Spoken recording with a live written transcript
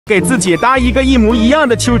给自己搭一个一模一样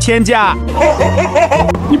的秋千架。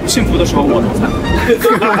你不幸福的时候，我同在。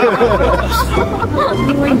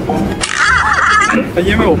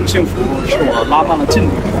因为我不幸福，是我拉慢了进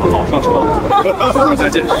度，好上车。再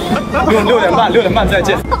见，用6点半再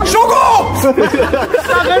见。收工。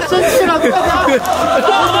大哥生气了，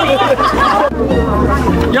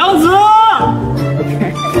杨子，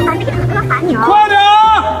快点，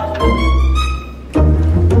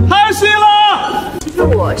太细了。其实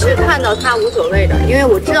我是看到他无所谓的，因为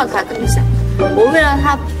我知道他这么想，我为了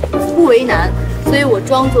他不为难，所以我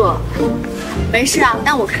装作没事啊。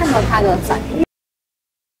但我看到他的反应。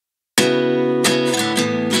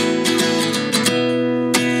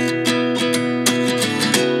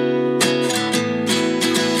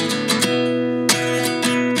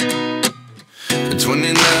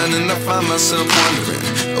 29 and I find myself wondering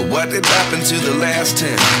what did happen to the last 10.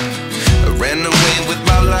 I ran away with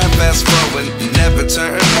my life, fast forward, never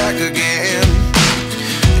turn back again.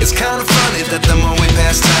 It's kind of funny that the more we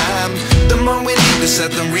pass time, the more we need to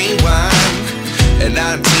set the rewind. And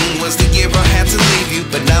 19 was the year I had to leave you,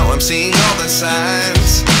 but now I'm seeing all the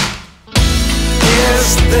signs.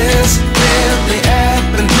 Is this really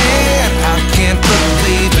happening? I can't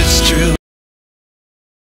believe it's true.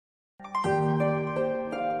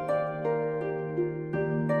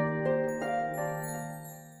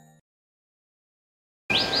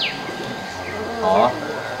好啊，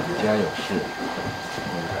既然有事。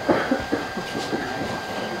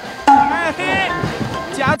哎嘿，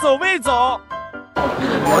夹走未走。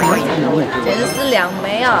简直是两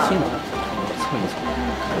枚啊！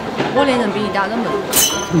我脸怎比你大这么多？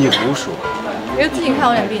你胡说。因为自己看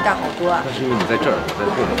我脸比你大好多啊。那是因为你在这儿，我在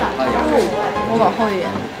后面。我往后一点。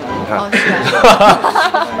你看。哦，是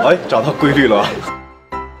啊。哎，找到规律了。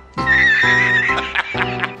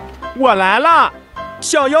我来了，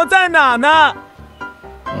小妖在哪呢？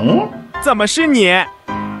嗯？怎么是你？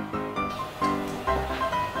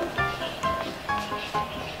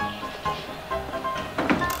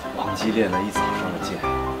王姬练了一早上的剑，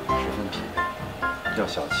十分疲惫，要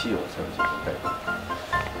小七友才有这种待遇。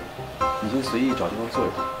你先随意找地方坐一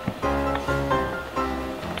会儿。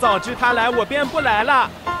早知他来，我便不来了。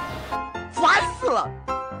烦死了！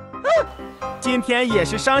今天也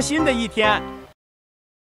是伤心的一天。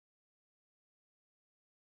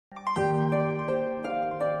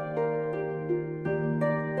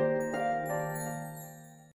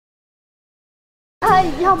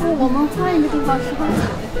 要不我们换一个地方吃饭？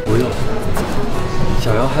不用，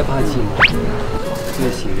小妖害怕寂寞，对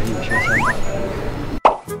喜人有声相伴。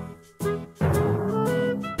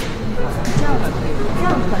这样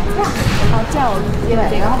子，好，这样我对，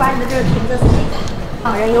然后把你的这个裙子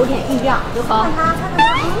好人有点异样，就看他，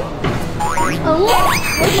有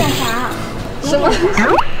点啥？什么？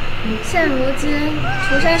现如今，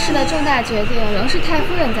涂山氏的重大决定仍是太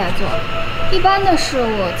夫人在做，一般的事务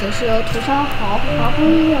则是由涂山豪和华宫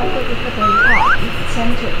医院各自负责一块，彼此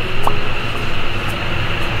牵制。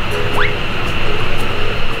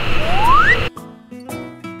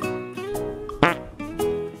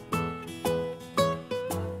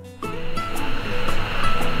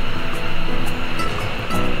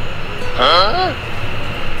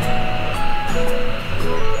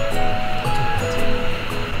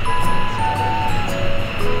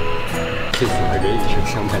这次还人与声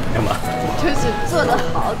相伴的嘛？就是做得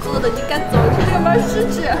好，做的你敢走出这门失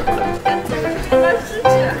去，敢走出这门失去。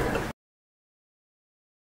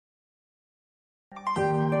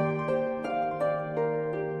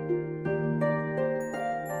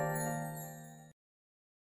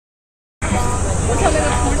我像那个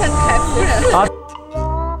涂山太夫人。好，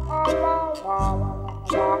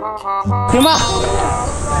停吧。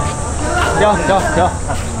停。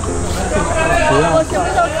我什么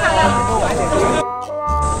时候看了？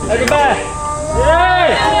来准备，耶！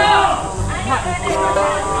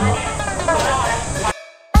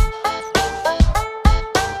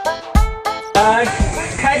来，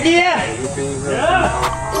开机。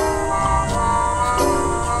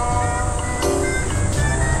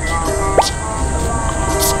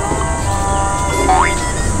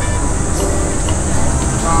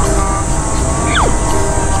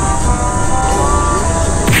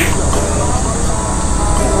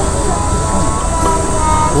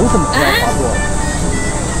我怎么突然发作了？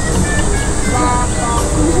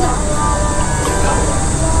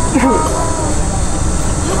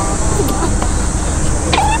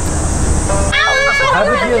还不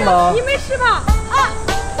进吗？你没事吧？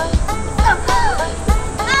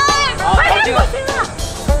快点进来！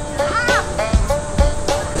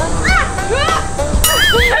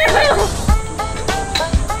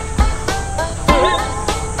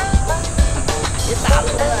别打了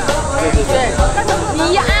我！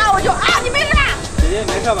你啊，我就啊，你没事吧？姐姐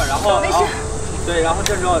没事吧？然后对，然后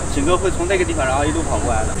这时候景哥会从那个地方，然后一路跑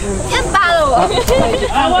过来的。别扒了我！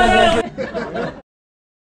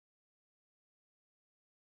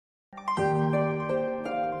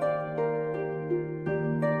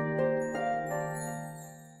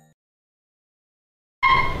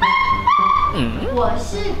我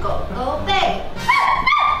是狗狗贝。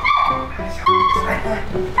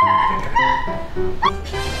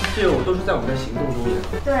这个我都是在我们的行动中演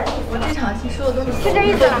的。对我这场戏说的都是是这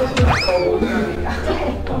意思吧？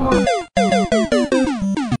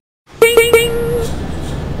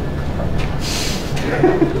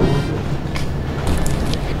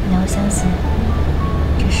你要相信，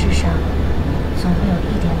这世上总会有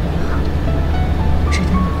一点美好，值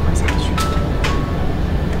得你活下去。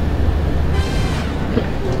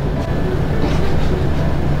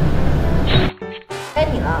该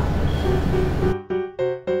你了。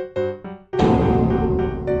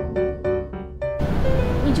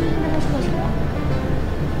你究竟跟他说了什么？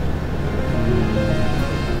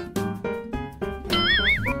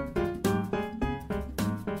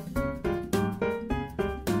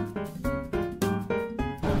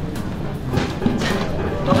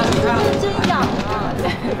真痒啊！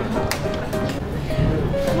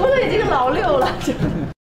服了已经老六了，就。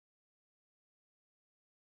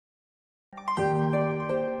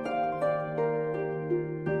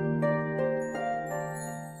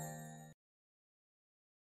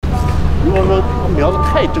如果说描的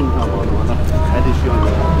太正常了的话，那还得需要你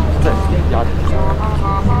再加强。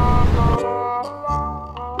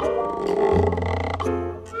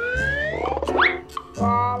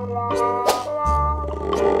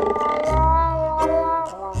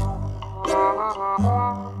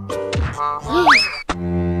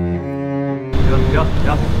不要！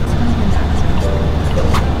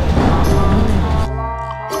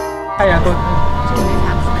太阳都。这个没啥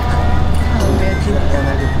可看的，看了没人知道。刚才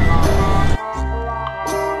就。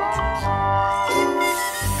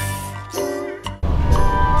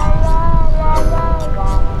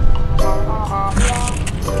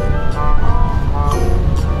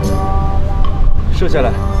射下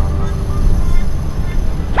来。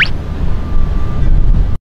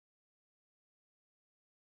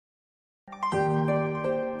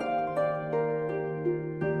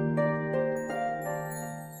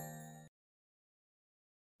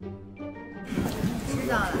知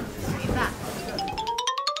道了，明白。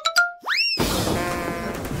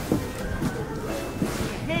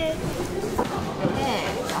嘿，嘿，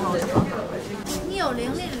然后你有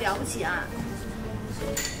灵力了不起啊！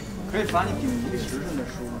可以罚你顶一个时辰的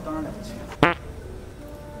失误，当然了不起。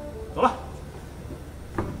走了。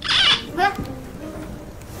回来。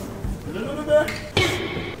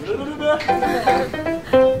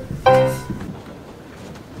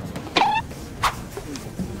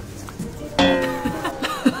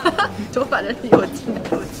就反正有劲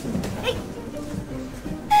有劲。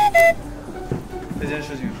这件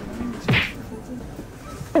事情是秘密结束。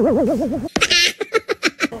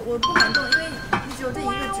我不敢动，因为你只有这一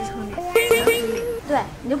个支撑点。对，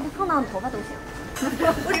你就不碰到你头发都行。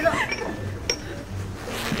我知道。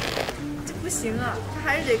这不行啊，它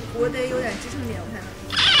还是我得有点支撑点，我才能。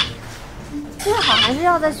最好还是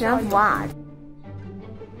要在悬浮啊。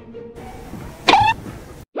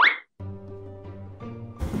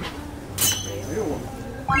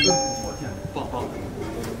哎呦我天，棒！